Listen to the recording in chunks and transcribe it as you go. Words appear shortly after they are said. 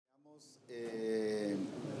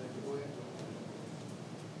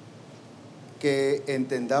que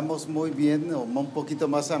entendamos muy bien o un poquito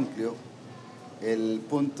más amplio el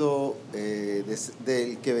punto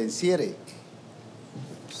del que venciere.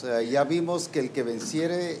 O sea, ya vimos que el que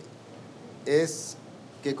venciere es,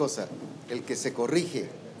 ¿qué cosa? El que se corrige.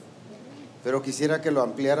 Pero quisiera que lo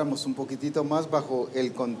ampliáramos un poquitito más bajo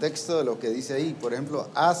el contexto de lo que dice ahí. Por ejemplo,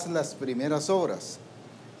 haz las primeras obras.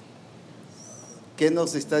 ¿Qué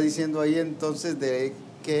nos está diciendo ahí entonces de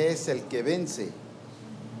qué es el que vence?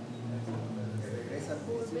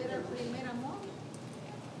 Volver al primer amor.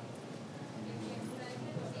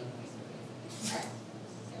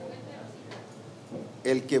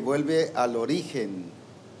 El que vuelve al origen,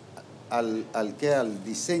 al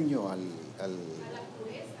diseño,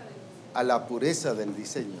 a la pureza del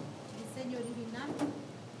diseño. Diseño original.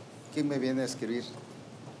 ¿Quién me viene a escribir?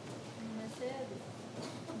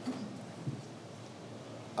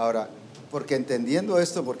 Ahora, porque entendiendo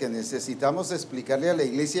esto, porque necesitamos explicarle a la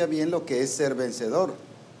iglesia bien lo que es ser vencedor.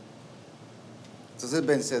 Entonces,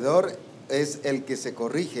 vencedor es el que se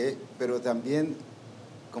corrige, pero también,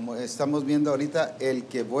 como estamos viendo ahorita, el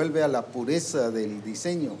que vuelve a la pureza del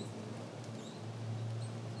diseño.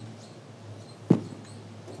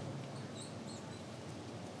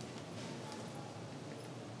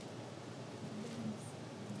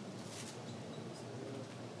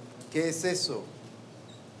 ¿Qué es eso?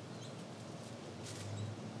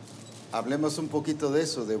 Hablemos un poquito de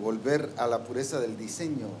eso, de volver a la pureza del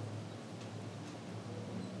diseño.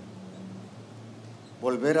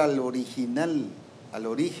 Volver al original, al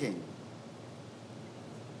origen.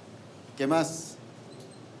 ¿Qué más?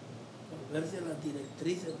 Volverse a las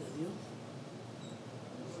directrices de Dios.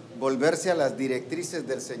 Volverse a las directrices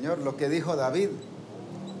del Señor, lo que dijo David.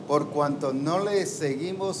 Por cuanto no le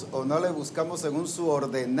seguimos o no le buscamos según su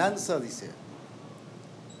ordenanza, dice.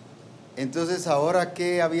 Entonces, ¿ahora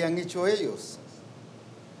qué habían hecho ellos?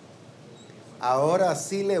 Ahora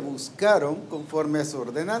sí le buscaron conforme a su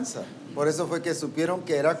ordenanza. Por eso fue que supieron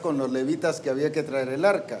que era con los levitas que había que traer el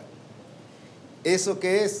arca. ¿Eso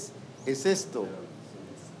qué es? Es esto,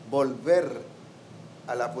 volver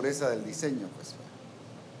a la pureza del diseño. Pues.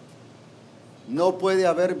 No puede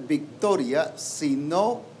haber victoria si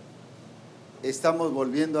no estamos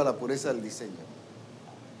volviendo a la pureza del diseño.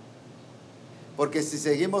 Porque si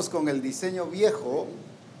seguimos con el diseño viejo,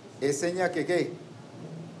 es seña que ¿qué?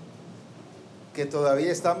 Que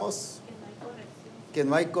todavía estamos, que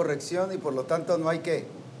no hay corrección y por lo tanto no hay ¿qué?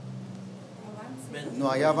 No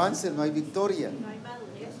hay avance, no hay victoria. No hay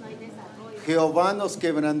madurez, no hay desarrollo. Jehová nos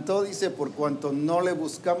quebrantó, dice, por cuanto no le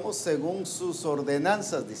buscamos según sus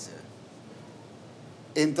ordenanzas, dice.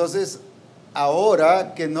 Entonces,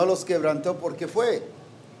 ahora que no los quebrantó, ¿por qué fue?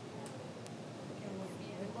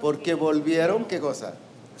 Porque volvieron, ¿qué cosa?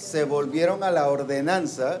 Se volvieron a la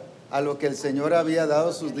ordenanza, a lo que el Señor había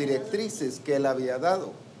dado, sus directrices que Él había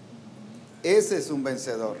dado. Ese es un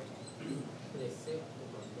vencedor.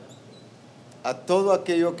 A todo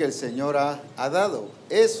aquello que el Señor ha dado,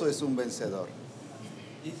 eso es un vencedor.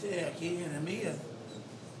 Dice aquí en Jeremías,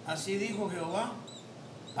 así dijo Jehová,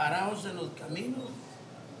 paraos en los caminos,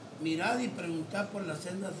 mirad y preguntad por las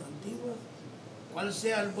sendas antiguas, cuál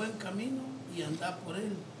sea el buen camino, y andad por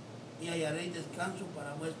él, y hallaréis descanso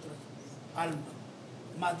para vuestras almas.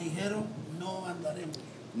 Mas dijeron, no andaremos.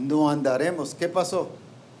 No andaremos. ¿Qué pasó?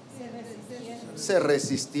 Se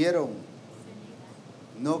resistieron.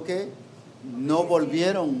 ¿No qué? No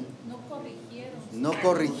volvieron. No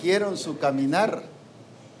corrigieron su caminar.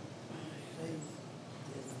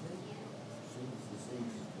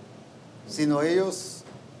 Sino ellos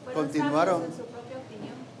continuaron.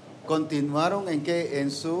 Continuaron en qué?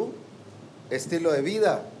 En su estilo de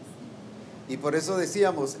vida. Y por eso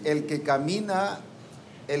decíamos, el que camina,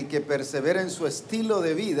 el que persevera en su estilo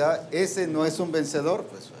de vida, ese no es un vencedor,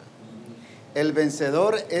 pues. El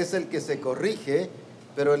vencedor es el que se corrige,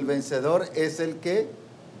 pero el vencedor es el que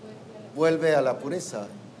vuelve a la pureza.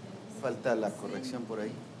 Falta la corrección por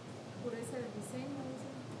ahí. Pureza del diseño.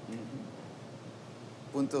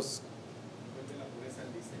 Puntos.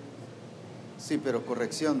 Sí, pero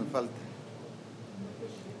corrección falta.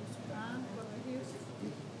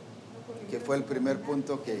 Que fue el primer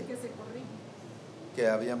punto que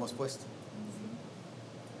habíamos puesto.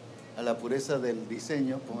 A la pureza del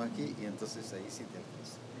diseño, pongo aquí, y entonces ahí sí te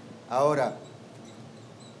alcanza. Ahora,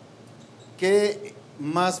 ¿qué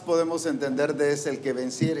más podemos entender de ese el que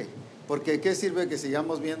venciere? Porque ¿qué sirve que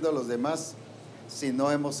sigamos viendo a los demás si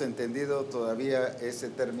no hemos entendido todavía ese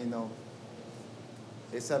término,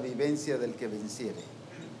 esa vivencia del que venciere?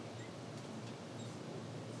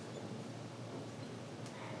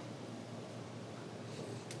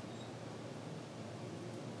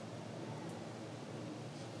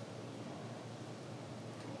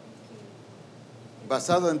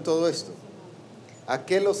 basado en todo esto, ¿a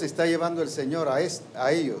qué los está llevando el Señor a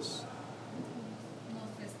ellos? Nos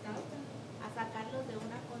restaura. A sacarlos de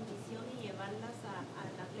una condición y llevarlas a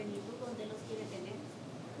la plenitud donde los quiere tener.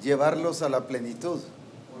 Llevarlos a la plenitud.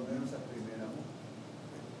 Volvernos al primer amor.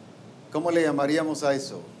 ¿Cómo le llamaríamos a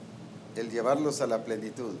eso? El llevarlos a la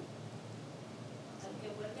plenitud. Al que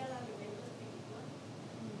vuelve al alimento espiritual.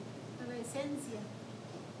 A la esencia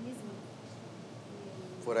misma.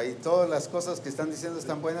 Por ahí todas las cosas que están diciendo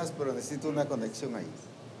están buenas, pero necesito una conexión ahí.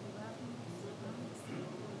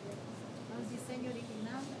 Al diseño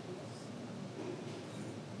original.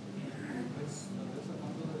 Pues nos está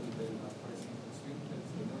hablando de la presentación que el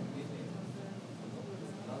Señor tiene como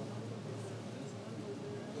resultado.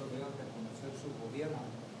 Volver a reconocer su gobierno.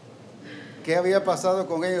 ¿Qué había pasado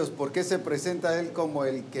con ellos? ¿Por qué se presenta Él como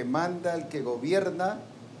el que manda, el que gobierna?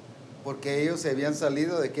 Porque ellos se habían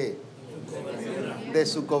salido ¿de qué? De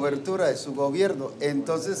su cobertura, de su gobierno.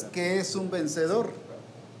 Entonces, ¿qué es un vencedor?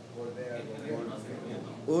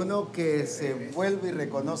 Uno que se vuelve y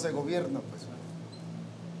reconoce gobierno, pues.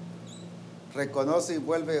 Reconoce y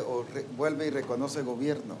vuelve, vuelve y reconoce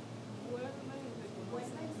gobierno.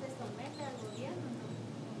 Vuelve y se somete al gobierno,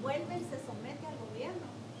 ¿no? Vuelve y se somete al gobierno.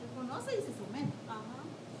 Reconoce y se somete. Ajá.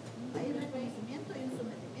 Hay un reconocimiento y un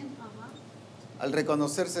sometimiento. Ajá. Al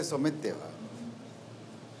reconocer se somete, ¿va?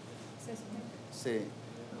 Se somete. Sí,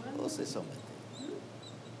 o se somete.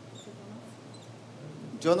 Se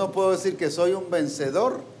conoce. Yo no puedo decir que soy un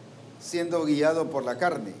vencedor siendo guiado por la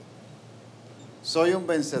carne. Soy un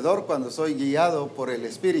vencedor cuando soy guiado por el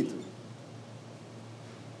Espíritu.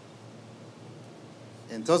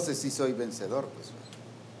 Entonces sí soy vencedor, pues.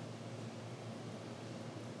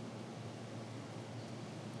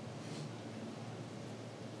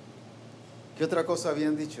 ¿Qué otra cosa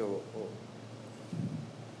habían dicho?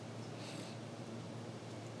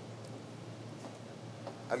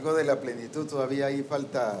 Algo de la plenitud, todavía ahí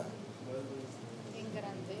falta.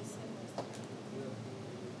 Engrandece nuestra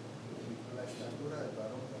La estatura del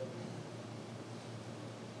varón.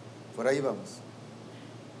 Por ahí vamos.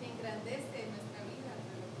 Engrandece nuestra vida,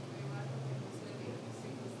 pero llevar lo que nos debe,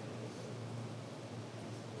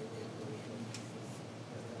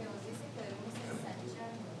 que nos dice que debemos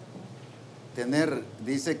ensanchar.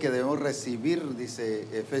 Dice que debemos recibir, dice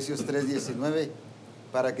Efesios 3:19,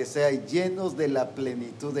 para que sean llenos de la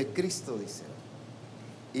plenitud de Cristo, dice.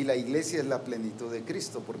 Y la iglesia es la plenitud de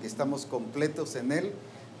Cristo, porque estamos completos en Él,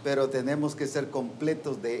 pero tenemos que ser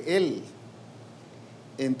completos de Él.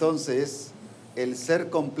 Entonces, el ser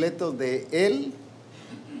completos de Él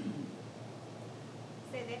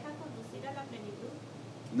Se deja conducir a la plenitud.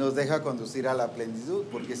 nos deja conducir a la plenitud,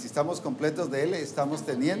 porque si estamos completos de Él, estamos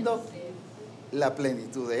teniendo la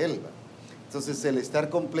plenitud de Él, ¿va? Entonces, el estar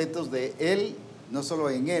completos de Él, no solo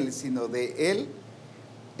en Él, sino de Él,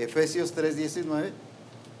 Efesios 3:19,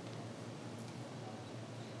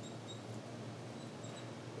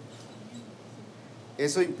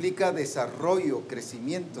 eso implica desarrollo,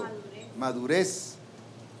 crecimiento, madurez.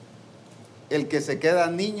 El que se queda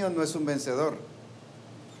niño no es un vencedor.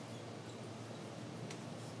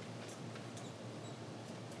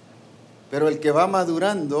 Pero el que va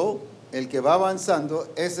madurando, el que va avanzando,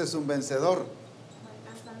 ese es un vencedor. Va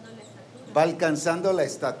alcanzando la estatura. Va alcanzando la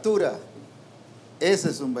estatura. Ese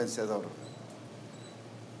es un vencedor.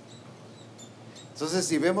 Entonces,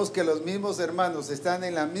 si vemos que los mismos hermanos están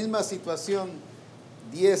en la misma situación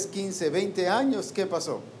 10, 15, 20 años, ¿qué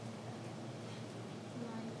pasó? No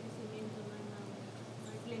hay crecimiento, no hay nada.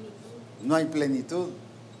 No hay plenitud. No hay plenitud.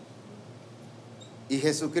 Y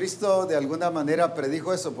Jesucristo de alguna manera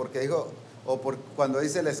predijo eso, porque dijo, cuando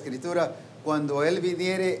dice la Escritura, cuando Él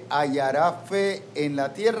viniere, hallará fe en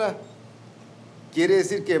la tierra. Quiere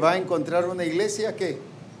decir que va a encontrar una iglesia que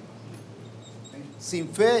sin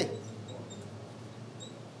fe.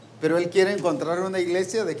 Pero Él quiere encontrar una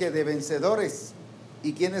iglesia de ¿qué? De vencedores.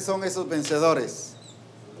 ¿Y quiénes son esos vencedores?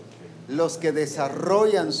 Los que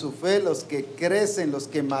desarrollan su fe, los que crecen, los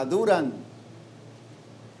que maduran,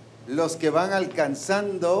 los que van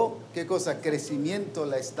alcanzando, ¿qué cosa? Crecimiento,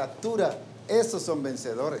 la estatura. Esos son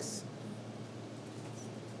vencedores.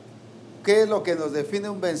 ¿Qué es lo que nos define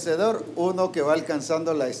un vencedor? Uno que va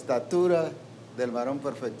alcanzando la estatura del varón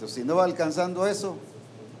perfecto. Si no va alcanzando eso,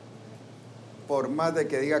 por más de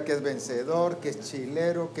que diga que es vencedor, que es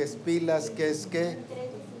chilero, que es pilas, que es que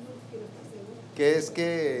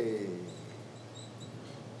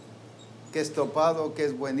es topado, que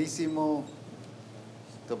es buenísimo,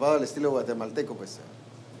 topado al estilo guatemalteco, pues.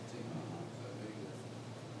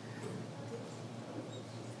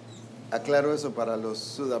 Aclaro eso para los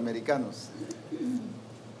sudamericanos.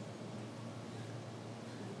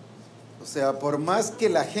 sea, por más que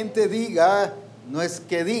la gente diga, no es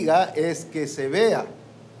que diga, es que se vea.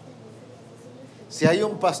 Si hay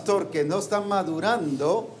un pastor que no está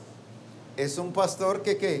madurando, es un pastor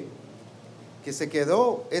que se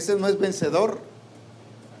quedó. Ese no es vencedor.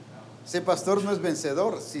 Ese pastor no es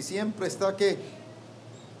vencedor. Si siempre está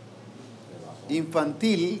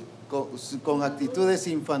infantil, con actitudes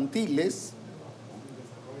infantiles,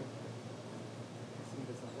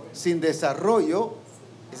 sin desarrollo,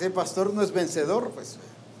 ese pastor no es vencedor, pues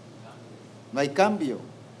no hay cambio.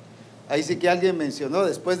 Ahí sí que alguien mencionó,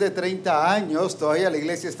 después de 30 años todavía la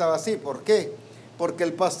iglesia estaba así. ¿Por qué? Porque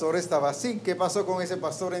el pastor estaba así. ¿Qué pasó con ese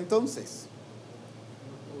pastor entonces?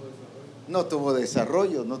 No tuvo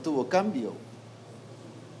desarrollo, no tuvo cambio.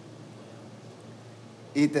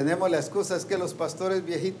 Y tenemos la excusa, es que los pastores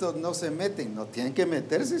viejitos no se meten. No tienen que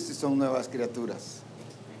meterse si son nuevas criaturas.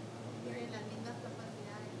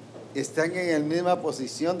 Están en la misma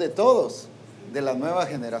posición de todos, de la nueva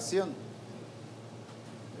generación.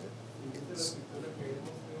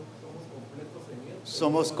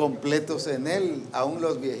 Somos completos en Él, aún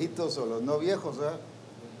los viejitos o los no viejos, ¿verdad?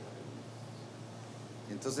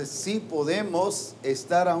 Entonces sí podemos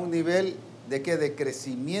estar a un nivel de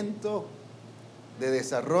crecimiento, de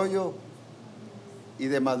desarrollo y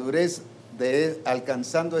de madurez,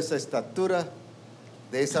 alcanzando esa estatura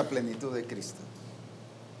de esa plenitud de Cristo.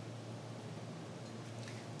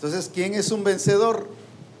 Entonces, ¿quién es un vencedor?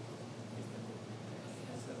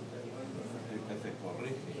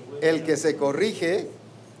 El que se corrige,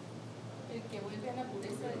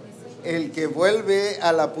 el que vuelve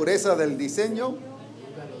a la pureza del diseño.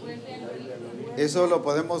 Eso lo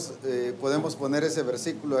podemos poner ese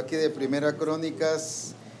versículo aquí de Primera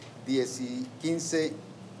Crónicas 15,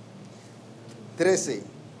 13.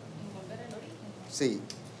 Sí.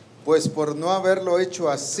 Pues por no haberlo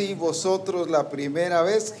hecho así vosotros la primera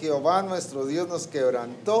vez, Jehová nuestro Dios nos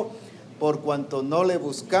quebrantó, por cuanto no le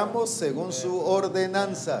buscamos según su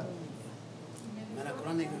ordenanza.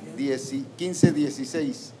 15,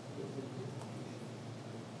 16.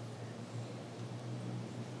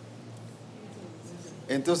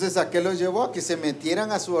 Entonces, ¿a qué los llevó? A que se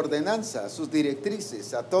metieran a su ordenanza, a sus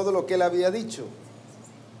directrices, a todo lo que él había dicho.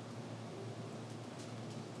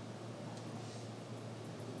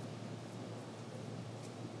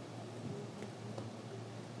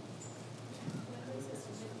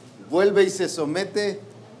 Vuelve y se somete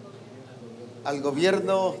al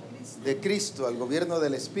gobierno de Cristo, al gobierno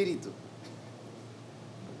del Espíritu.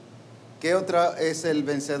 ¿Qué otra es el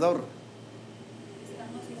vencedor?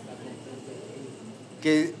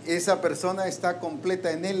 Que esa persona está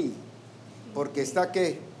completa en Él, porque está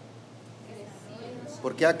 ¿qué?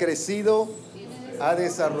 Porque ha crecido, ha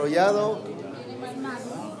desarrollado,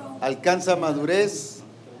 alcanza madurez,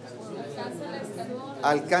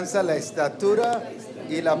 alcanza la estatura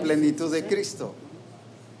y la plenitud de Cristo.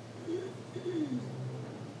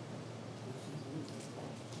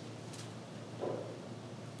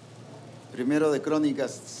 Primero de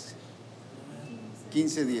Crónicas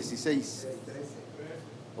 15, 16.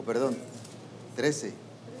 O perdón, 13.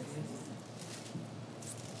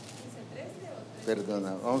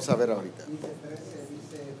 Perdona, vamos a ver ahorita.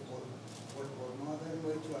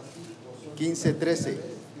 15, 13.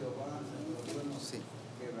 Sí.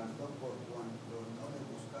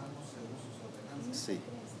 Sí.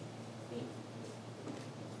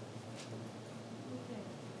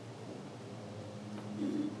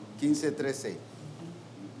 Quince, 13.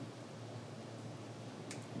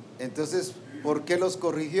 Entonces, ¿por qué los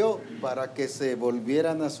corrigió? Para que se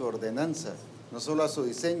volvieran a su ordenanza, no solo a su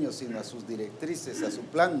diseño, sino a sus directrices, a su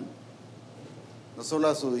plan. No solo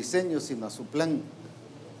a su diseño, sino a su plan.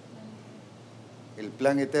 El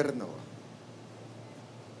plan eterno.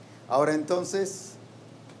 Ahora entonces,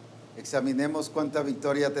 examinemos cuánta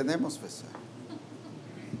victoria tenemos, pues.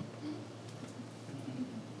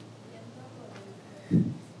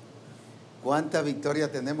 ¿Cuánta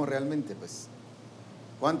victoria tenemos realmente, pues?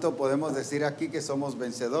 ¿Cuánto podemos decir aquí que somos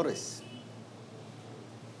vencedores?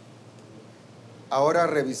 Ahora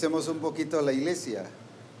revisemos un poquito la iglesia,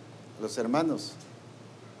 los hermanos.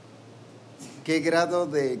 ¿Qué grado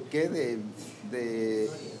de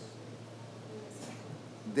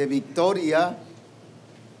victoria,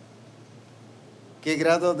 qué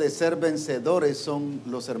grado de ser vencedores son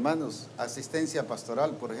los hermanos? Asistencia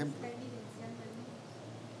pastoral, por ejemplo.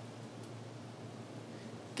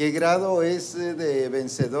 ¿Qué grado es de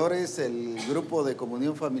vencedores el grupo de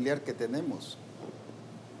comunión familiar que tenemos?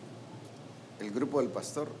 El grupo del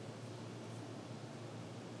pastor.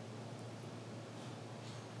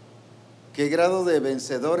 ¿Qué grado de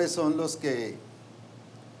vencedores son los que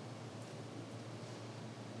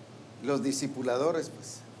Los discipuladores,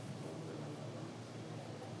 pues.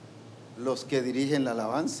 Los que dirigen la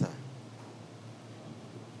alabanza.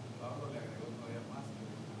 Pablo le agregó todavía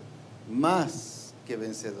Más que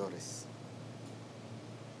vencedores.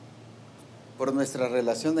 Por nuestra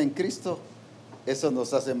relación en Cristo, eso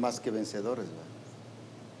nos hace más que vencedores, ¿verdad?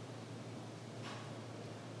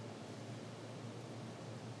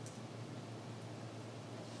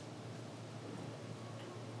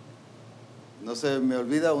 No se me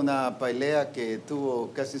olvida una pelea que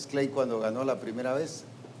tuvo Cassius Clay cuando ganó la primera vez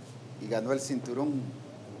y ganó el cinturón.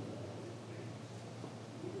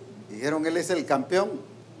 Dijeron, él es el campeón,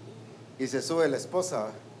 y se sube la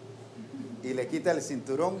esposa y le quita el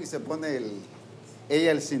cinturón y se pone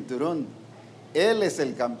ella el cinturón. Él es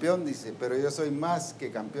el campeón, dice, pero yo soy más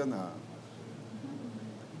que campeona.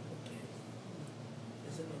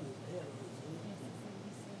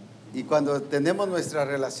 Y cuando tenemos nuestra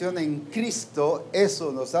relación en Cristo,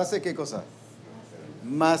 eso nos hace, ¿qué cosa?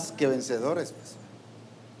 Más que vencedores, pues.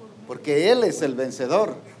 Porque Él es el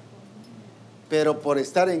vencedor. Pero por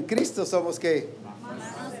estar en Cristo somos, ¿qué?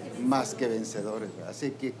 Más que vencedores.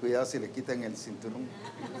 Así que cuidado si le quitan el cinturón.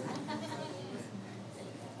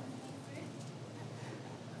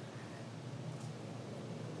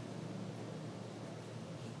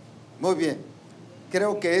 Muy bien.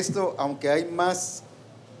 Creo que esto, aunque hay más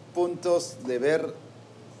puntos de ver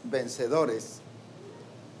vencedores,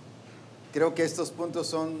 creo que estos puntos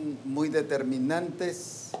son muy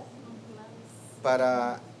determinantes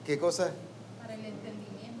para, ¿qué cosa? Para el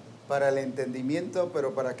entendimiento. Para el entendimiento,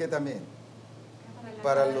 pero ¿para qué también? la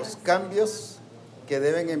Para vida. los cambios que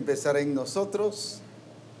deben empezar en nosotros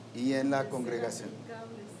y en la congregación.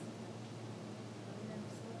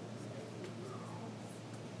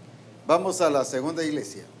 Vamos a la segunda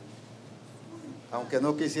iglesia. Aunque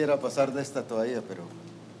no quisiera pasar de esta todavía,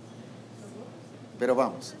 pero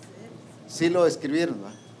vamos. Sí lo escribieron, ¿no?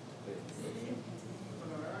 Respecto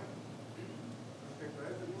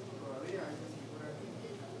a este punto todavía hay que seguir aquí.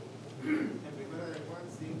 En primera de Juan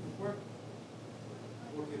 5:4.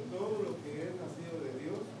 Porque todo lo que es nacido de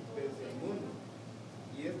Dios vence al mundo.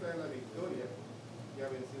 Y esta es la victoria que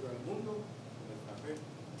ha vencido al mundo, nuestra fe.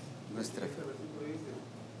 Nuestra fe. Este versículo dice,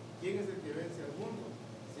 ¿quién es el que vence al mundo?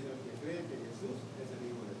 Sino el que cree que Jesús es el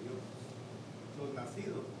Hijo de Dios. Los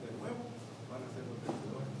nacidos de nuevo van a ser los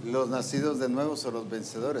vencedores. Los nacidos de nuevo son los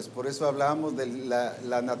vencedores. Por eso hablábamos de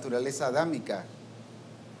la naturaleza adámica,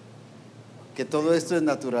 que todo esto es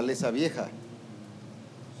naturaleza vieja.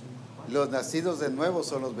 Los nacidos de nuevo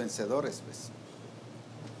son los vencedores, pues.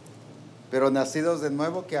 Pero nacidos de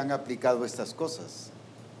nuevo que han aplicado estas cosas.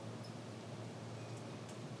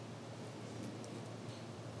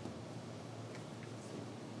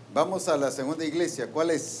 Vamos a la segunda iglesia.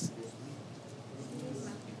 ¿Cuál es?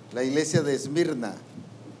 La iglesia de Esmirna.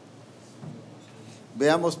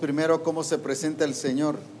 Veamos primero cómo se presenta el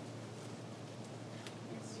Señor.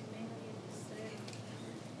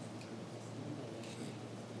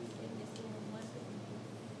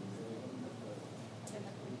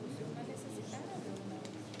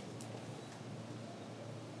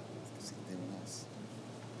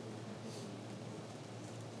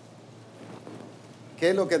 ¿Qué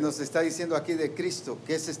es lo que nos está diciendo aquí de Cristo?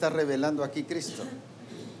 ¿Qué se está revelando aquí Cristo?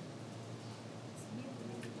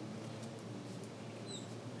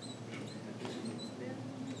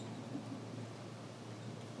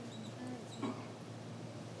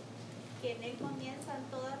 Que en Él comienzan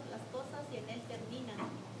todas las cosas y en Él terminan.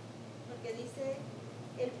 Porque dice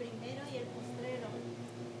el primero y el postrero.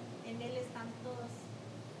 En Él están todos.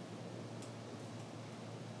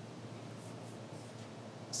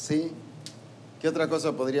 Sí. ¿Qué otra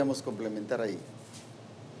cosa podríamos complementar ahí? Es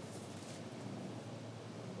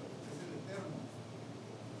el eterno.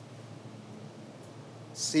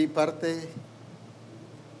 Sí, parte.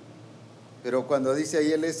 Pero cuando dice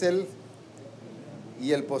ahí Él es Él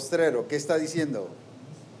y el postrero, ¿qué está diciendo?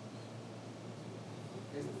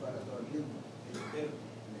 Es para todo el tiempo. El eterno.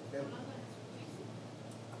 El eterno.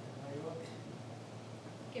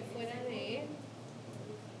 Que fuera de Él.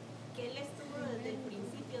 Que Él estuvo desde el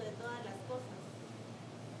principio de todas las cosas.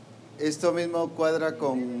 Esto mismo cuadra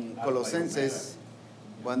con Colosenses,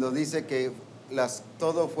 cuando dice que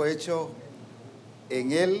todo fue hecho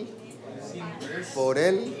en Él, por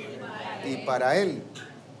Él y para Él.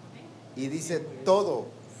 Y dice todo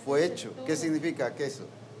fue hecho. ¿Qué significa que eso?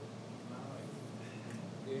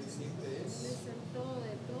 Él siempre es. Es el todo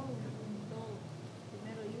de todo,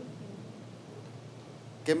 primero y último.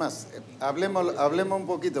 ¿Qué más? Hablemos un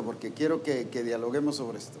poquito porque quiero que dialoguemos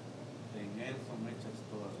sobre esto. En Él son hechas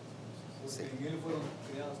todas las cosas. Sí. Porque en Él fueron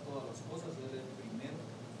creadas todas las cosas, Él es el primero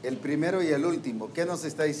el primero y el último. ¿Qué nos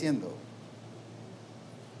está diciendo?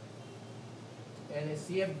 Él es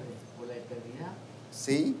siempre, por la eternidad.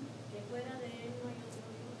 ¿Sí? Que fuera de Él no hay otro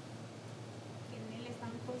Dios. Que en Él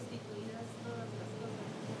están constituidas todas las cosas.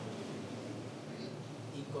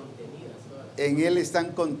 Y contenidas todas las En Él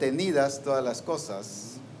están contenidas todas las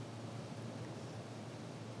cosas,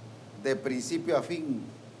 de principio a fin,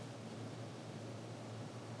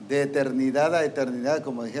 de eternidad a eternidad,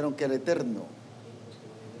 como dijeron que era eterno.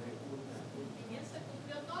 En Él se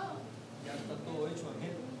cumplió todo. Ya está todo hecho en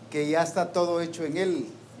Él. Que ya está todo hecho en Él.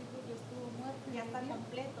 Sí, porque estuvo muerto, ya está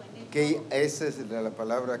completo en Él. Que todo. esa es la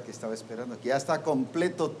palabra que estaba esperando, que ya está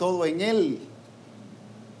completo todo en Él.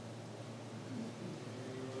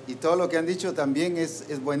 Y todo lo que han dicho también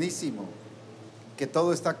es buenísimo, que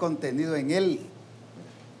todo está contenido en Él,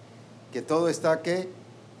 que todo está ¿qué?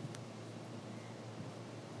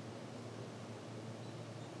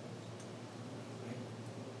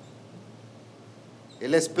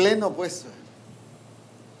 Él es pleno, pues.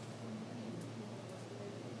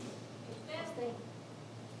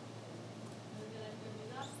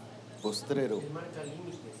 Postrero. Él marca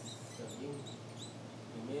límites también,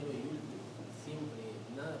 primero y último, siempre,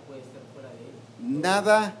 nada puede estar fuera de él.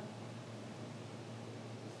 Nada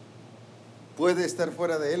puede estar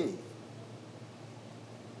fuera de Él.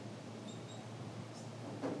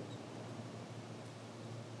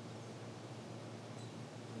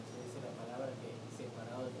 Entonces dice la palabra que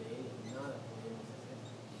separados de él, nada podemos hacer.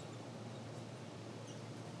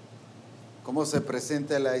 ¿Cómo se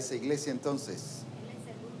presenta a esa iglesia entonces?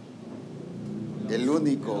 Él es el único. El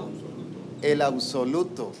único, el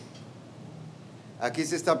absoluto. Aquí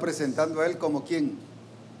se está presentando a Él como ¿quién?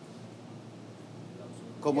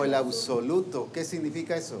 Como el absoluto. ¿Qué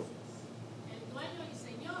significa eso? El dueño y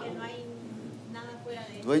Señor. Que no hay nada fuera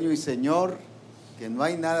de Él. Dueño y Señor, que no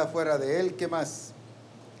hay nada fuera de Él. ¿Qué más?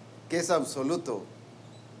 ¿Qué es absoluto?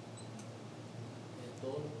 El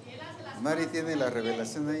todo. Él hace las Mari cosas tiene como la Él quiere.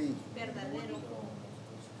 revelación ahí. Verdadero.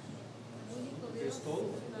 Es todo.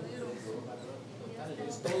 Total,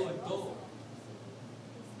 Es todo en todo.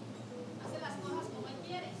 Hace las cosas como Él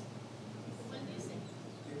quiere. Como Él dice.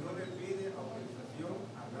 Que no le pide autorización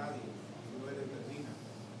a nadie, sino Él determina.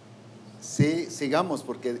 Sí, sigamos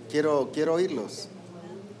porque quiero oírlos.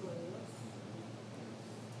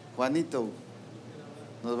 Juanito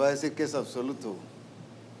nos va a decir que es absoluto.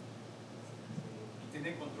 Y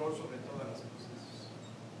tiene control sobre todas las cosas.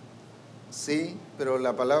 Sí, pero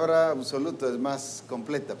la palabra absoluto es más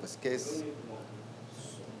completa, pues que es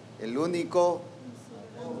el único,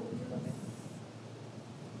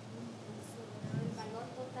 El valor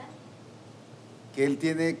total. que Él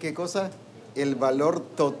tiene, ¿qué cosa? El valor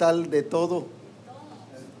total de todo,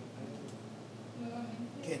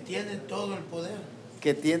 Que tiene todo el poder.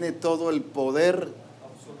 que tiene todo el poder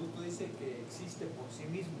Absoluto dice que existe por sí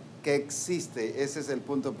mismo. que existe. Ese es el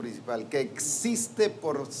punto principal, que existe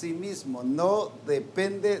por sí mismo, no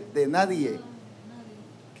depende de nadie.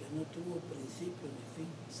 Que no tuvo principio ni fin.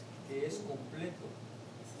 Que es completo.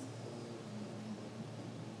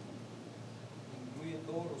 Incluye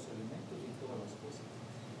todos los elementos y todas las cosas.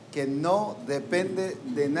 Que no depende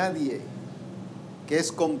de nadie, que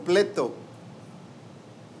es completo.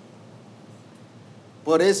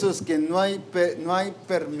 Por eso es que no hay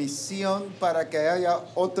permisión para que haya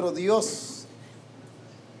otro Dios,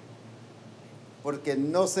 porque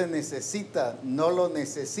no se necesita, no lo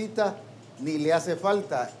necesita, ni le hace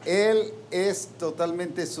falta. Él es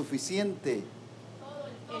totalmente suficiente,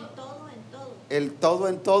 El todo en todo. el todo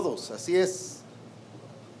en todos, así es.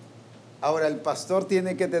 Ahora, el pastor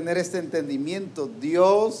tiene que tener este entendimiento.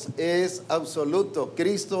 Dios es absoluto,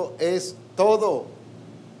 Cristo es todo.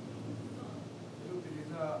 Él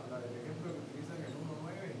utiliza el ejemplo que utiliza en el 1.9,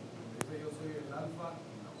 donde dice yo soy el alfa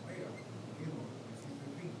y la omega, el mismo, principio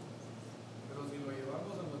y fin. Pero si lo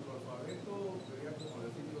llevamos a nuestro alfabeto, sería como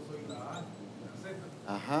decir yo soy la A y la Z.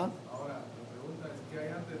 Ajá, Ahora, la pregunta es, ¿qué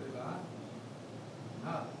hay antes de la A?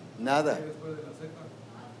 Nada. nada. ¿Qué hay después de la Z?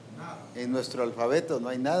 Nada. En nuestro alfabeto no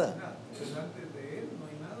hay nada, Nada. Entonces, antes de Él no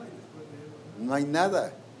hay nada y después de Él no hay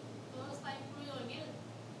nada. Todo está incluido en Él.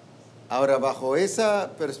 Ahora, bajo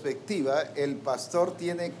esa perspectiva, el pastor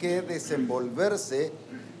tiene que desenvolverse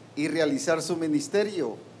y realizar su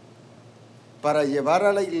ministerio para llevar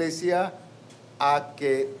a la iglesia a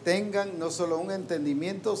que tengan no solo un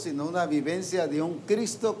entendimiento, sino una vivencia de un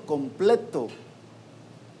Cristo completo,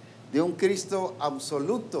 de un Cristo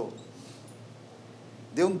absoluto,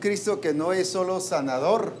 de un Cristo que no es solo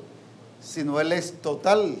sanador, sino Él es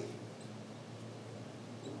total.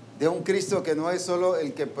 De un Cristo que no es solo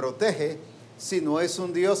el que protege, sino es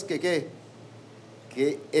un Dios que ¿qué?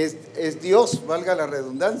 que es Dios, valga la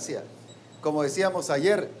redundancia. Como decíamos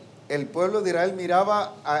ayer, el pueblo de Israel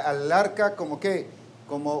miraba al arca como que,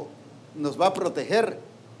 como nos va a proteger.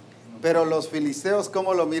 Pero los filisteos,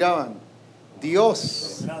 ¿cómo lo miraban?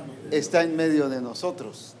 Dios está en medio de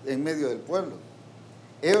nosotros, en medio del pueblo.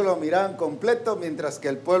 Ellos lo miraban completo, mientras que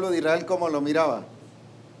el pueblo de Israel, ¿cómo lo miraba?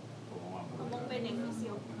 Como un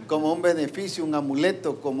beneficio. Como un beneficio, un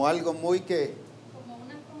amuleto, como algo muy que... Como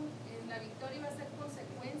la victoria iba a ser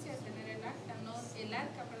consecuencia de tener el arca,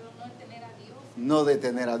 no de tener a Dios. No de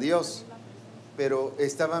tener a Dios, pero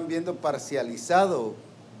estaban viendo parcializado.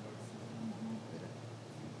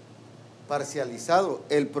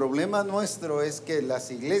 El problema nuestro es que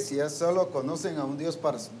las iglesias solo conocen a un Dios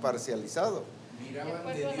parcializado,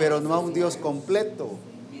 pero no a un Dios completo.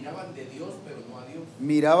 Miraban de Dios, pero no a Dios.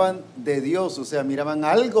 Miraban de Dios, o sea, miraban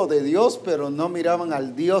algo de Dios, pero no miraban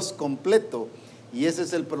al Dios completo. Y ese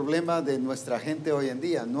es el problema de nuestra gente hoy en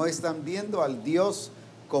día. No están viendo al Dios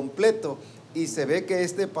completo. Y se ve que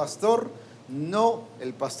este pastor,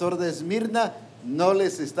 el pastor de Esmirna, no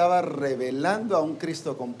les estaba revelando a un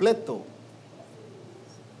Cristo completo.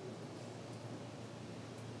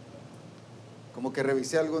 Como que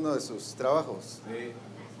revisé alguno de sus trabajos. Sí.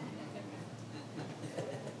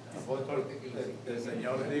 Apóstol, el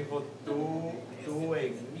Señor dijo, tú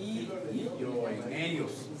en mí y yo en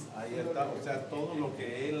ellos. Ahí está, o sea, todo lo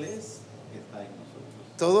que Él es está en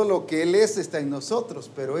nosotros. Todo lo que Él es está en nosotros,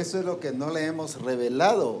 pero eso es lo que no le hemos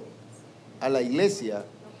revelado a la iglesia.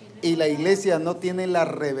 Y la iglesia no tiene la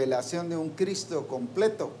revelación de un Cristo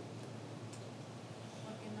completo.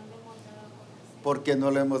 Porque no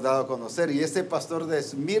lo hemos dado a conocer. Y ese pastor de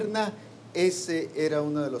Esmirna, ese era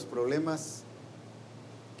uno de los problemas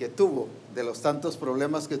que tuvo, de los tantos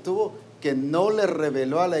problemas que tuvo, que no le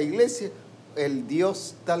reveló a la iglesia el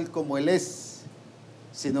Dios tal como Él es,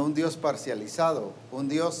 sino un Dios parcializado, un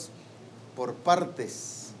Dios por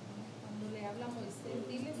partes. Cuando le habla a Moisés,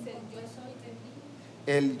 diles el yo soy te envío.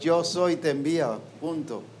 El yo soy te envía,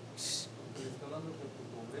 punto. Pero está hablando de tu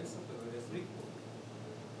pobreza, pero eres rico.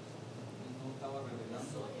 No estaba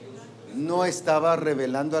revelando a Dios. No estaba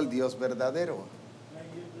revelando al Dios verdadero.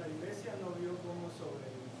 La iglesia no vio cómo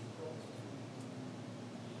sobreedificó.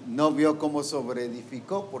 No vio cómo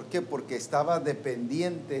sobreedificó. ¿Por qué? Porque estaba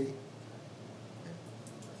dependiente.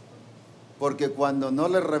 Porque cuando no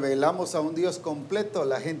le revelamos a un Dios completo,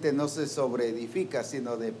 la gente no se sobreedifica,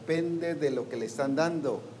 sino depende de lo que le están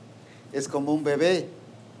dando. Es como un bebé.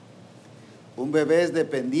 Un bebé es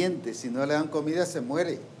dependiente. Si no le dan comida, se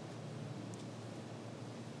muere.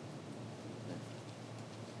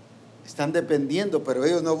 Están dependiendo, pero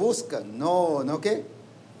ellos no buscan. ¿No qué?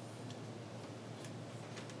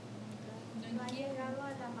 No han llegado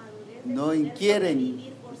a la madurez de No poder quieren.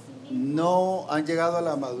 sobrevivir por sí mismos. No han llegado a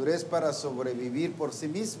la madurez para sobrevivir por sí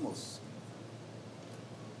mismos.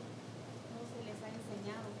 No se les ha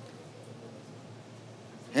enseñado.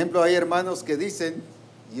 Ejemplo, hay hermanos que dicen,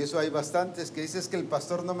 y eso hay bastantes, que dicen que el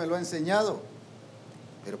pastor no me lo ha enseñado.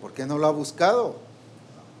 Pero ¿por qué no lo ha buscado?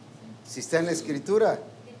 Si está en la escritura.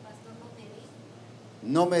 El pastor no te dijo.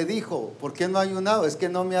 No me dijo. ¿Por qué no ha ayunado? Es que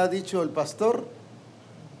no me ha dicho el pastor.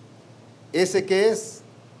 ¿Ese qué es?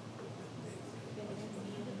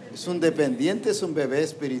 Es un dependiente, es un bebé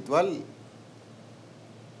espiritual.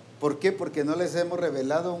 ¿Por qué? Porque no les hemos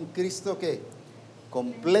revelado un Cristo que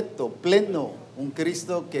completo, pleno, un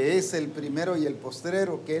Cristo que es el primero y el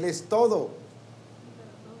postrero, que Él es todo.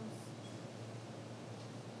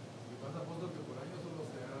 Y más apóstol que por años solo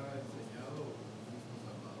se ha enseñado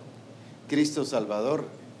Cristo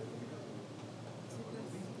Salvador.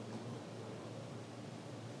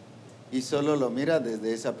 Y solo lo mira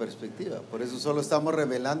desde esa perspectiva. Por eso solo estamos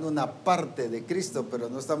revelando una parte de Cristo, pero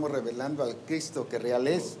no estamos revelando al Cristo que real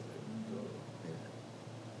es.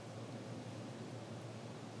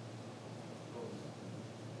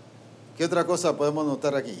 ¿Qué otra cosa podemos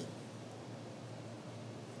notar aquí?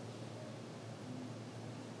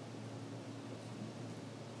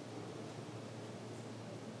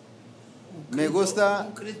 Me gusta.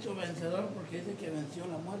 Un Cristo vencedor porque dice que venció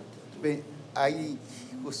la muerte. Ahí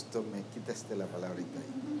justo me quitaste la palabrita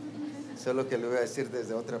ahí. Solo que le voy a decir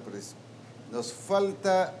desde otra presión. Nos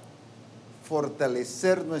falta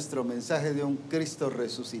fortalecer nuestro mensaje de un Cristo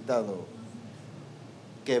resucitado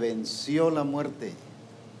que venció la muerte.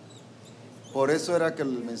 Por eso era que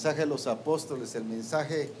el mensaje de los apóstoles, el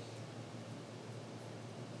mensaje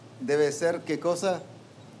debe ser, ¿qué cosa?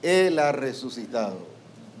 Él ha resucitado.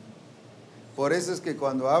 Por eso es que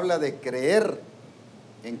cuando habla de creer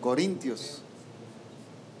en Corintios,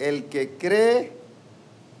 el que cree,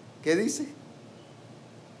 ¿qué dice?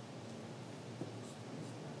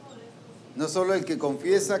 No solo el que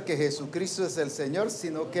confiesa que Jesucristo es el Señor,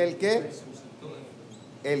 sino que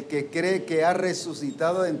el que cree que ha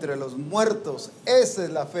resucitado entre los muertos. Esa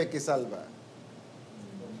es la fe que salva.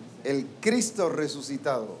 El Cristo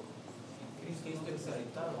resucitado.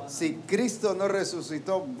 Si Cristo no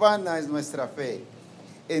resucitó, vana es nuestra fe.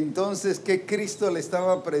 Entonces, ¿qué Cristo le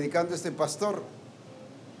estaba predicando a este pastor?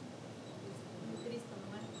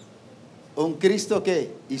 Un Cristo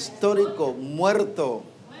 ¿qué? Histórico, muerto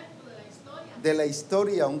de la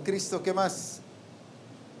historia. Un Cristo ¿qué más?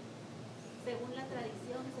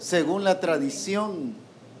 Según la tradición.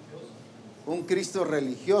 Un Cristo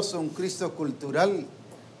religioso, un Cristo cultural,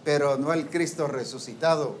 pero no el Cristo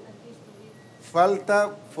resucitado.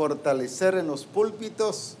 Falta fortalecer en los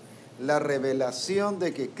púlpitos la revelación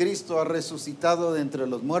de que Cristo ha resucitado de entre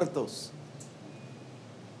los muertos.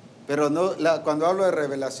 Pero no, cuando hablo de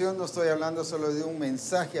revelación no estoy hablando solo de un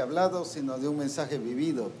mensaje hablado, sino de un mensaje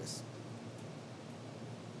vivido, pues.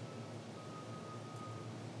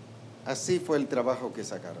 Así fue el trabajo que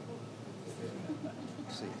sacaron.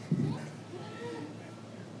 Sí.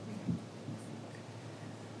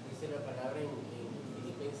 Dice la palabra en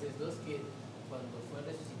Filipenses 2 que cuando fue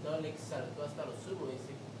resucitado le exaltó hasta lo sumo,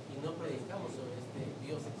 dice, y no predicamos sobre este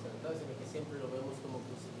Dios exaltado, sino que siempre lo vemos como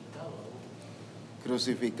crucificado.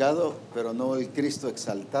 Crucificado, pero no el Cristo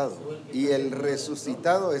exaltado. Y el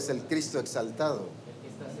resucitado es el Cristo exaltado. El que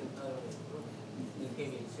está sentado en el trono, el que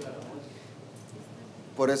venció a la muerte.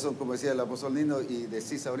 Por eso, como decía el apóstol Nino y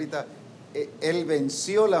decís ahorita, Él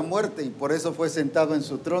venció la muerte y por eso fue sentado en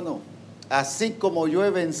su trono. Así como yo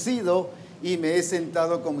he vencido y me he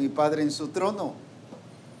sentado con mi Padre en su trono.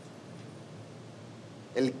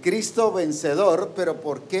 El Cristo vencedor, pero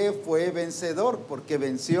 ¿por qué fue vencedor? Porque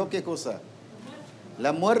venció ¿qué cosa?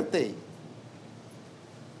 La muerte.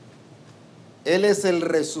 Él es el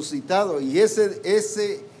resucitado y ese,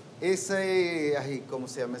 ay, ¿cómo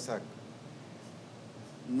se llama esa?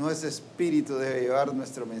 No ese espíritu debe llevar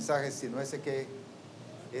nuestro mensaje, sino ese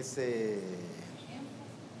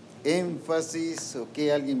énfasis, o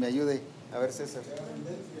que alguien me ayude. A ver, César.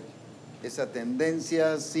 Esa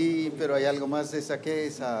tendencia, sí, pero hay algo más, esa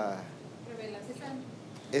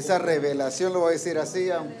revelación, lo voy a decir así,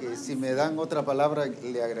 aunque si me dan otra palabra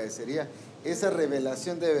le agradecería. Esa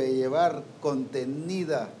revelación debe llevar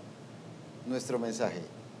contenida nuestro mensaje.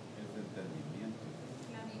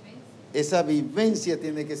 Esa vivencia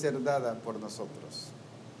tiene que ser dada por nosotros.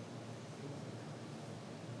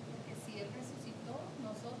 Porque si Él resucitó,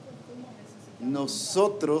 nosotros fuimos resucitados.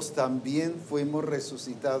 Nosotros también fuimos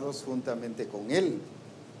resucitados juntamente con Él.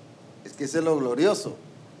 Es que eso es lo glorioso.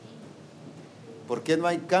 ¿Por qué no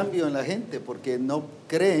hay cambio en la gente? Porque no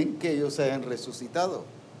creen que ellos hayan resucitado.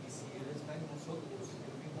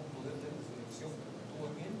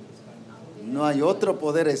 No hay otro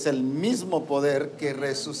poder, es el mismo poder que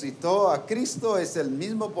resucitó a Cristo, es el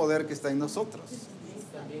mismo poder que está en nosotros.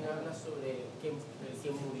 También habla sobre el que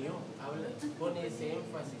murió, pone ese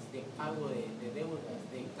énfasis de pago de deudas,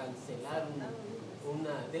 de cancelar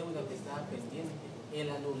una deuda que estaba pendiente, el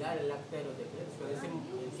anular el acta de los decretos. Pero el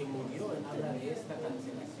que murió habla de esta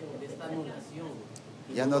cancelación, de esta anulación.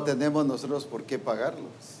 Ya no tenemos nosotros por qué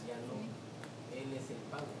pagarlos. Ya no, Él es el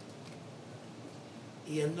pago.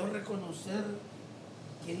 Y el no reconocer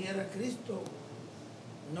quién era Cristo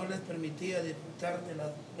no les permitía disfrutar de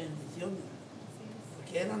las bendiciones.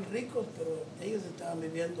 Porque eran ricos, pero ellos estaban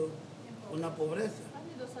viviendo una pobreza.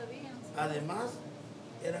 Además,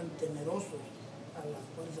 eran temerosos a las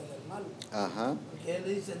fuerzas del mal. Ajá. Porque él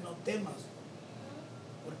dice, no temas.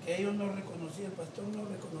 Porque ellos no reconocían, el pastor no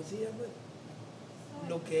reconocía pues,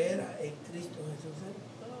 lo que era en Cristo Jesús.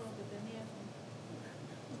 Todo lo que tenía.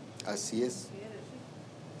 Así es.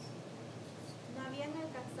 No habían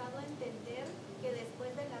alcanzado a entender que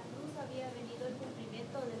después de la cruz había venido el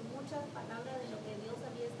cumplimiento de muchas palabras de lo que Dios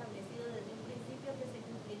había establecido desde un principio que se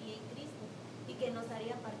cumpliría en Cristo y que nos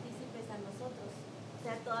haría partícipes a nosotros. O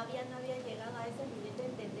sea, todavía no había llegado a ese nivel de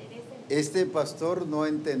entender ese. Este pastor no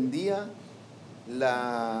entendía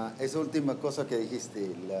esa última cosa que dijiste,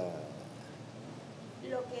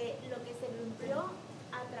 lo que se cumplió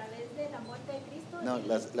a través de la muerte de Cristo. No,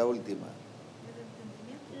 la última.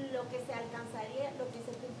 Lo que se alcanzaría, lo que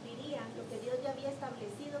se cumpliría, lo que Dios ya había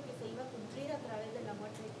establecido que se iba a cumplir a través de la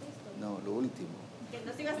muerte de Cristo. No, lo último. Que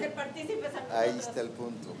nos iba a hacer partícipes a nosotros. Ahí está el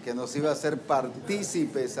punto, que nos iba a hacer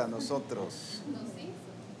partícipes a nosotros.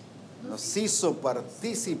 Nos hizo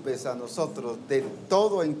partícipes a nosotros de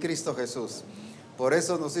todo en Cristo Jesús. Por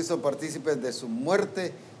eso nos hizo partícipes de su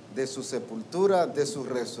muerte, de su sepultura, de su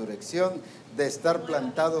resurrección, de estar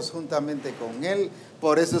plantados juntamente con Él.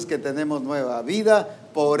 Por eso es que tenemos nueva vida,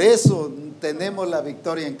 por eso tenemos la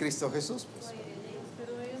victoria en Cristo Jesús. Pues.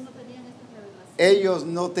 Pero ellos no tenían esta revelación. Ellos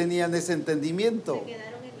no tenían ese entendimiento. Se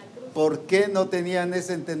quedaron en la cruz. ¿Por qué no tenían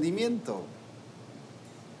ese entendimiento?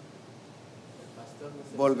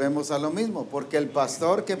 Volvemos a lo mismo, porque el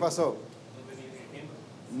pastor, ¿qué pasó?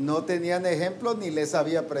 No tenían ejemplo ni les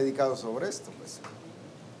había predicado sobre esto. Pues.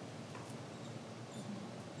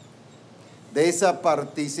 De esa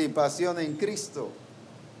participación en Cristo.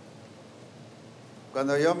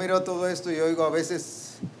 Cuando yo miro todo esto y oigo a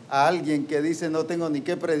veces a alguien que dice no tengo ni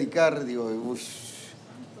qué predicar, digo, uff.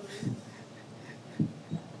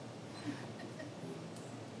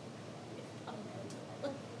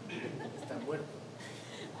 Está muerto.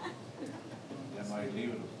 Ya no hay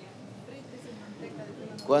libros.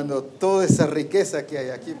 Cuando toda esa riqueza que hay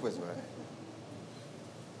aquí, pues bueno.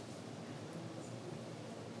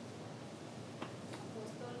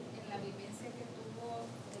 Apóstol, en la vivencia que tuvo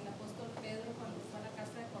el apóstol Pedro cuando fue a la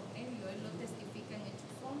casa de Cornelio, él lo testifica en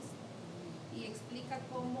Hechos 11 y explica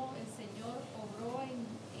cómo el Señor obró en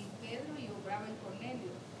Pedro y obraba en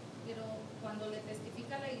Cornelio. Pero cuando le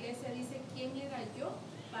testifica a la iglesia dice, ¿quién era yo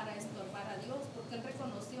para estorbar a Dios? Porque él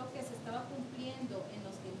reconoció que se estaba cumpliendo en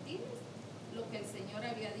los gentiles lo que el Señor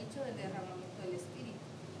había dicho del derramamiento del Espíritu.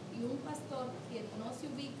 Y un pastor que no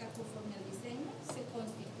se ubica conforme al diseño se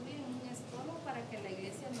constituye en un estorbo para que la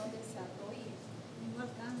iglesia no desarrolle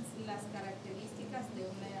las características de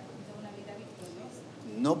una vida victoriosa.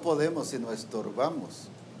 No podemos si no estorbamos.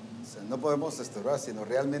 O sea, no podemos estorbar, sino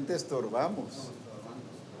realmente estorbamos.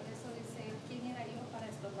 Por eso dice, ¿quién era yo para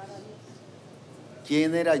estorbar a Dios?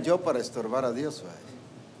 ¿Quién era yo para estorbar a Dios?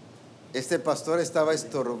 Este pastor estaba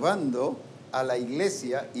estorbando a la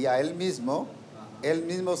iglesia y a él mismo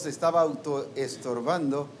se estaba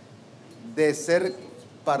autoestorbando de ser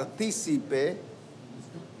partícipe,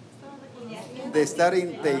 de estar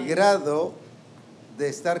integrado, de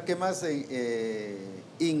estar, ¿qué más?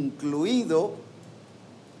 Incluido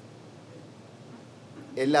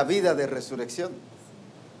en la vida de resurrección.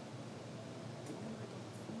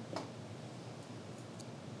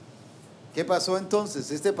 ¿Qué pasó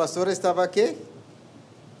entonces? ¿Este pastor estaba qué?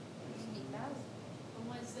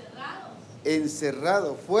 Como encerrados.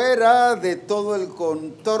 Encerrado, fuera de todo el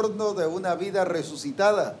contorno de una vida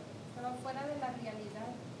resucitada. Estaba fuera de la realidad.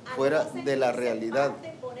 Fuera Al no de la sentirse realidad.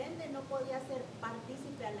 parte, por ende, no podía ser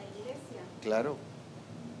partícipe a la iglesia. Claro.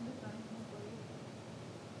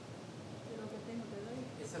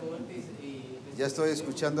 Esa muerte Ya estoy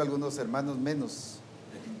escuchando a algunos hermanos menos.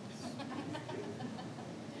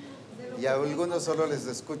 Y a algunos solo les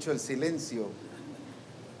escucho el silencio.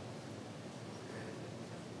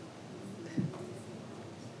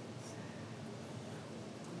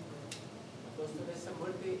 Apóstol, esa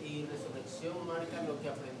muerte y resurrección marca lo que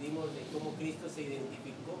aprendimos de cómo Cristo se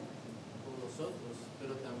identificó con nosotros,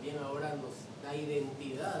 pero también ahora nos da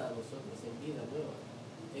identidad a nosotros en vida nueva,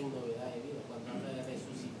 en novedad de vida. Cuando habla de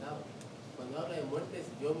resucitado, cuando habla de muertes,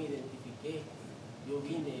 yo me identifiqué, yo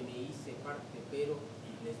vine, me hice parte, pero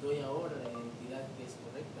les doy ahora la identidad que es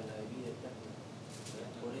correcta, la de vida eterna.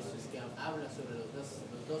 Por eso es que habla sobre los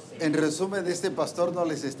dos. En resumen, este pastor no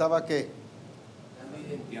les estaba ¿qué?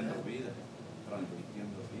 Transmitiendo vida.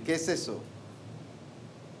 Transmitiendo vida. ¿Qué es eso?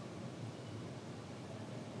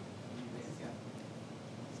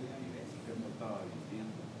 Que no estaba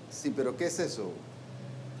viviendo. Sí, pero ¿qué es eso?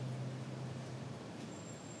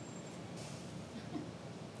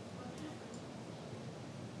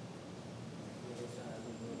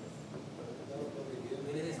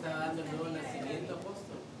 ¿Les está dando el nuevo nacimiento,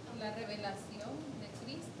 apóstol? La revelación de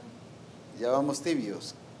Cristo. Ya vamos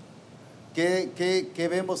tibios. ¿Qué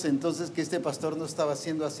vemos entonces que este pastor no estaba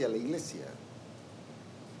haciendo hacia la iglesia?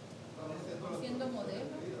 Siendo modelo.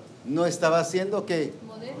 No estaba haciendo ¿qué?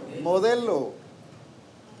 Modelo. Modelo.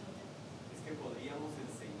 Es que podríamos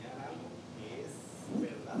enseñar algo que es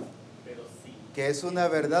verdad, pero si Que es una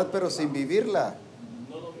verdad, pero sin vivirla.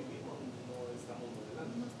 no lo vivimos, no estamos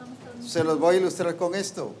modelando. No estamos transmitiendo. Se los voy a ilustrar con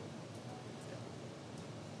esto.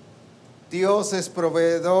 Dios es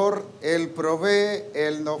proveedor, Él provee,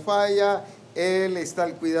 Él no falla, Él está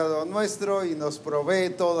al cuidado nuestro y nos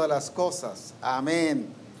provee todas las cosas. Amén.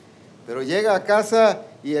 Pero llega a casa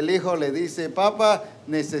y el hijo le dice, papá,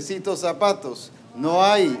 necesito zapatos. No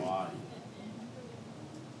hay.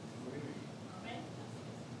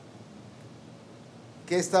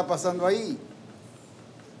 ¿Qué está pasando ahí?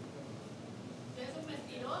 Es un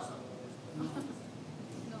mentiroso.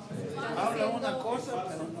 Habla una cosa,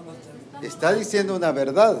 pero no lo está. Está diciendo una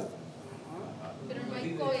verdad. Pero no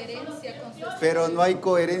hay coherencia con su pero no hay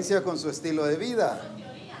coherencia con su estilo de vida.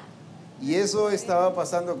 Y eso estaba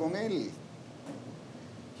pasando con él.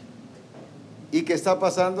 ¿Y qué está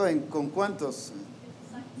pasando con cuántos?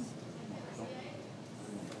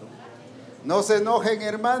 No se enojen,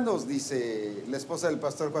 hermanos, dice la esposa del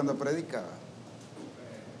pastor cuando predica.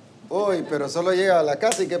 Uy, pero solo llega a la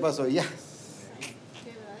casa y ¿qué pasó? Ya.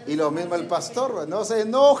 Y lo mismo el pastor, no se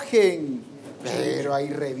enojen, pero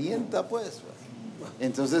ahí revienta pues.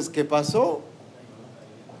 Entonces, ¿qué pasó?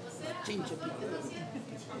 Chinche pique.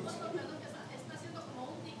 Está siendo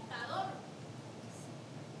como un dictador.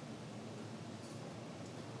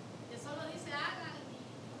 Que solo dice hagan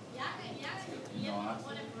y hagan y hagan y él no lo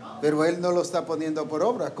pone por obra. Pero él no lo está poniendo por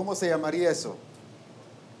obra. ¿Cómo se llamaría eso?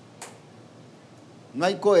 No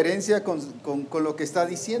hay coherencia con lo que está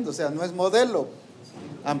diciendo, o sea, no es modelo.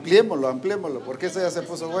 Ampliémoslo, porque eso ya se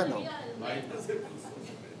puso bueno. No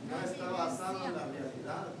está basado en la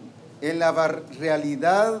realidad. En la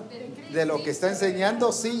realidad de lo que está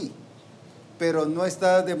enseñando, sí, pero no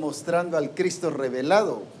está demostrando al Cristo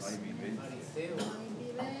revelado.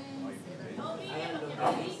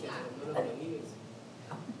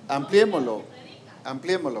 Ampliémoslo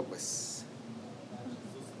pues.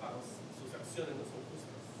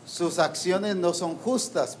 Sus acciones no son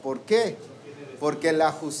justas. ¿Por qué? Porque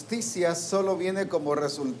la justicia solo viene como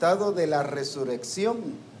resultado de la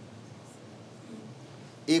resurrección.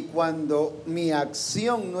 Y cuando mi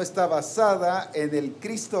acción no está basada en el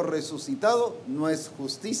Cristo resucitado, no es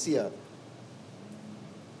justicia.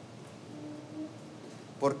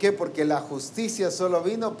 ¿Por qué? Porque la justicia solo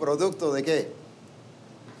vino producto ¿de qué?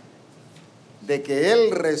 De que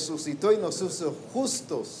Él resucitó y nos hizo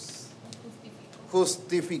justos.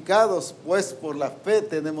 Justificados pues por la fe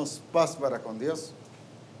tenemos paz para con Dios.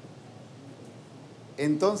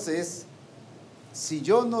 Entonces, si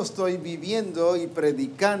yo no estoy viviendo y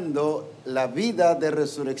predicando la vida de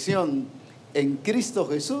resurrección en Cristo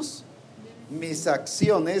Jesús, mis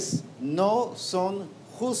acciones no son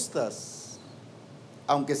justas,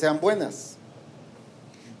 aunque sean buenas.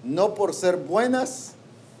 No por ser buenas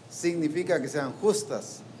significa que sean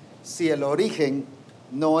justas, si el origen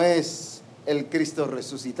no es el Cristo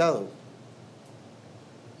resucitado.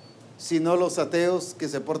 Si no, los ateos que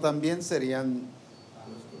se portan bien serían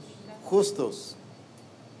justos.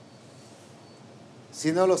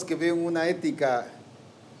 Sino los que viven una ética,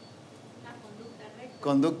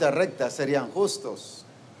 conducta recta serían justos.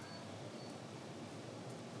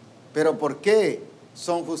 Pero ¿por qué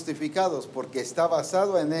son justificados? Porque está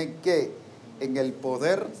basado en el ¿qué? En el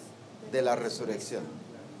poder de la resurrección.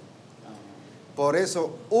 Por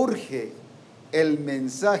eso urge el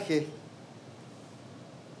mensaje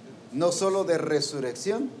no solo de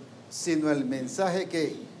resurrección, sino el mensaje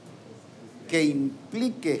que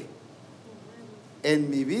implique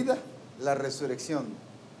en mi vida la resurrección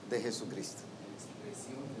de Jesucristo.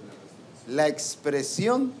 La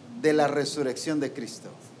expresión de la resurrección de Cristo.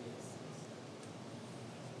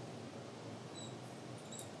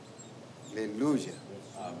 Aleluya.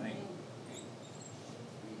 Amén.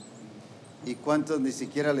 ¿Y cuántos ni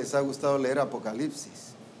siquiera les ha gustado leer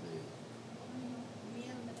Apocalipsis?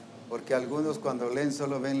 Porque algunos cuando leen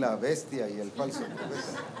solo ven la bestia y el falso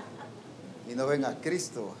profeta y no ven a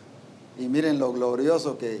Cristo. Y miren lo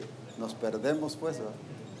glorioso que nos perdemos pues, ¿verdad?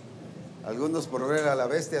 Algunos por ver a la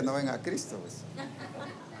bestia no ven a Cristo pues.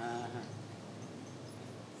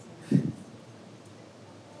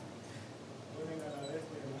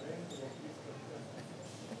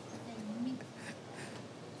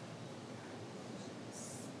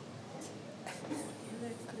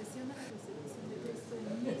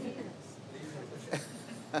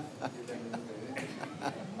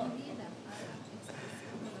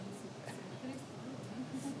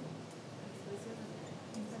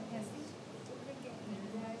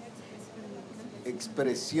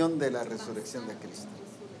 Expresión de la resurrección de Cristo.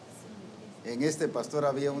 En este pastor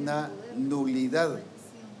había una nulidad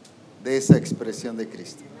de esa expresión de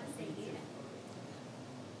Cristo.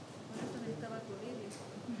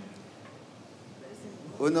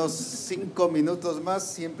 Unos 5 minutos más,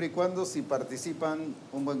 siempre y cuando si participan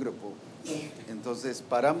un buen grupo. Entonces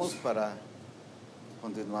paramos para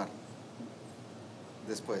continuar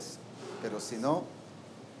después. Pero si no,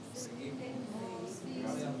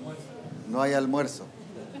 no hay almuerzo.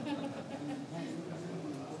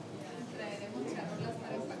 Traeremos charolas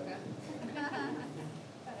para empacar,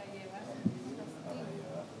 para llevar.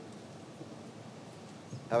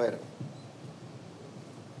 A ver,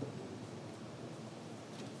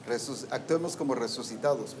 actuemos como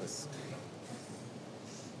resucitados, pues.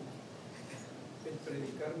 El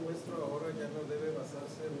predicar nuestro ahora ya no debe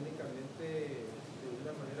basarse únicamente de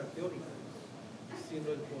una manera teórica,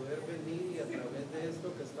 sino el poder venir y a través de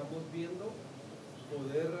esto que estamos viendo,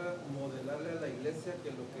 poder modelarle a la iglesia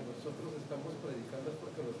que lo que nosotros estamos predicando es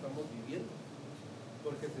porque lo estamos viviendo.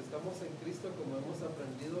 Porque si estamos en Cristo, como hemos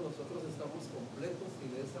aprendido, nosotros estamos completos y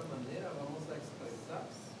de esa manera vamos a expresar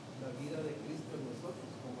la vida de Cristo en nosotros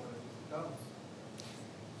como resucitados.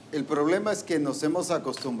 El problema es que nos hemos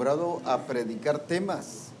acostumbrado a predicar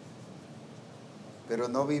temas, pero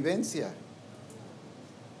no vivencia.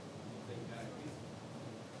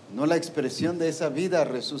 No la expresión de esa vida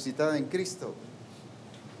resucitada en Cristo.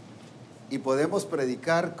 Y podemos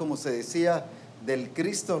predicar, como se decía, del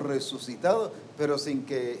Cristo resucitado, pero sin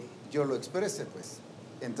que yo lo exprese, pues.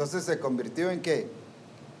 Entonces se convirtió en ¿qué?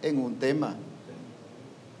 En un tema.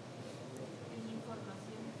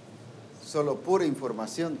 Solo pura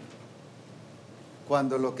información.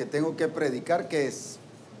 Cuando lo que tengo que predicar, ¿qué es?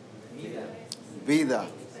 Vida.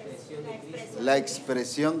 La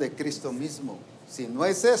expresión de Cristo mismo. Si no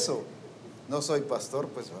es eso, no soy pastor,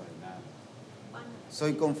 pues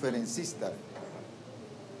soy conferencista.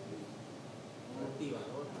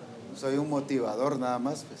 Soy un motivador nada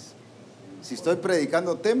más, pues. Si estoy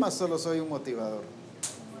predicando temas, solo soy un motivador.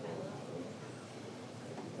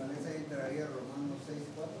 También se entraría Romanos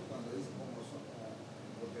 6:4 cuando dice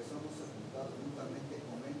porque somos sepultados juntamente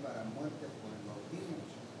con él para muerte por el bautismo,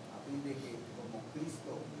 a fin de que como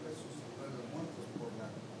Cristo resucitó de los muertos por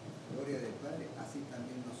la gloria del Padre, así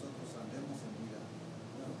también nosotros andemos en vida.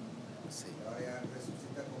 Sí. Ahora ya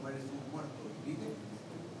resucita como él es un muerto y vive.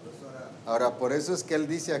 Pues ahora, por eso es que él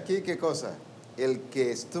dice aquí, ¿qué cosa? El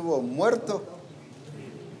que estuvo muerto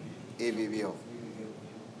y vivió.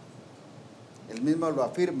 Él mismo lo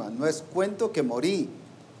afirma, no es cuento que morí,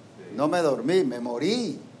 no me dormí, me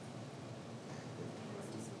morí.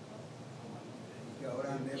 Que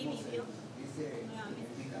ahora andemos, dice,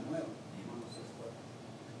 en vida nueva.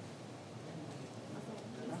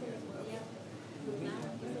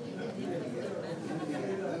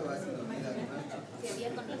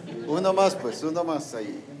 Uno más, pues, uno más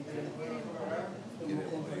ahí. A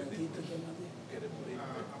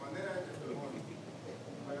manera de testimonio,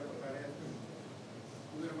 voy a contar esto.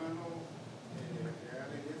 Un hermano que era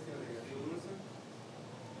de la iglesia de Río Dulce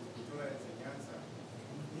escuchó la enseñanza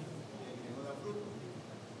que no da fruto,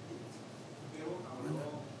 pero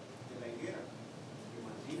habló de la higuera que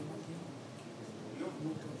maldijo, que se murió.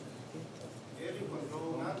 Él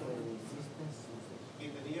encontró un árbol que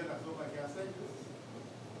tenía las hojas ya secas,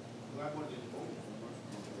 un árbol de limón,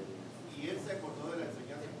 y él se acordó de la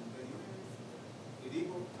enseñanza que usted dio y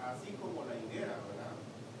dijo, así como la higuera, ¿verdad?,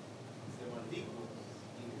 se maldijo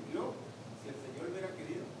y murió, si el Señor hubiera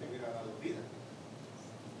querido, le hubiera dado vida.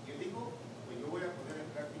 Y él dijo, pues yo voy a poner en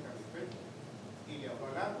práctica mi fe. Y le habló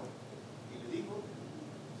al árbol y le dijo,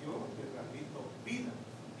 yo te transmito vida,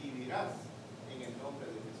 vivirás en el nombre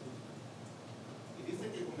de Jesús. Y dice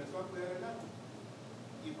que comenzó a cuidar el árbol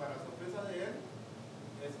y para sorpresa de él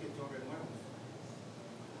es que echó renuevos.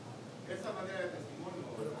 Esa manera de testimonio,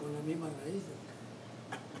 pero con la misma raíz.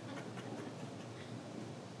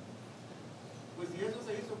 pues si eso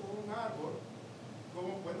se hizo con un árbol,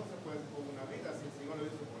 ¿cómo pues no se puede con una vida si el Señor lo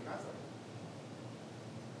hizo con Lázaro?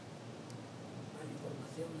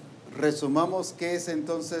 Resumamos qué es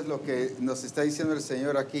entonces lo que nos está diciendo el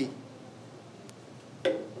Señor aquí.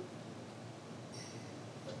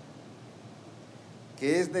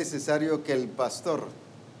 Que es necesario que el pastor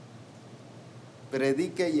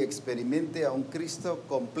predique y experimente a un Cristo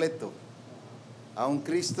completo, a un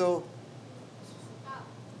Cristo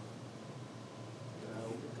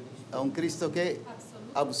 ¿qué?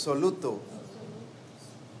 Absoluto.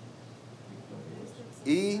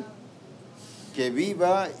 Y que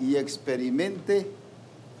viva y experimente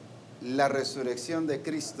la resurrección de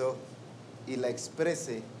Cristo y la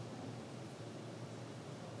exprese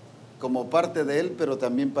como parte de Él, pero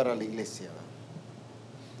también para la iglesia.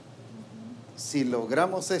 Si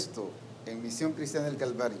logramos esto en Misión Cristiana del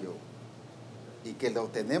Calvario, y que lo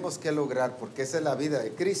tenemos que lograr porque esa es la vida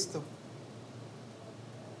de Cristo,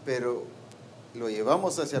 pero lo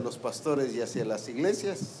llevamos hacia los pastores y hacia las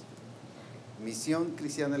iglesias, Misión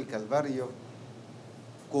Cristiana del Calvario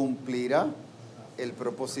cumplirá el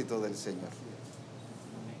propósito del Señor.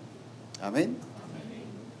 Amén.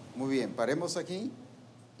 Muy bien, paremos aquí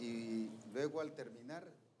y luego al terminar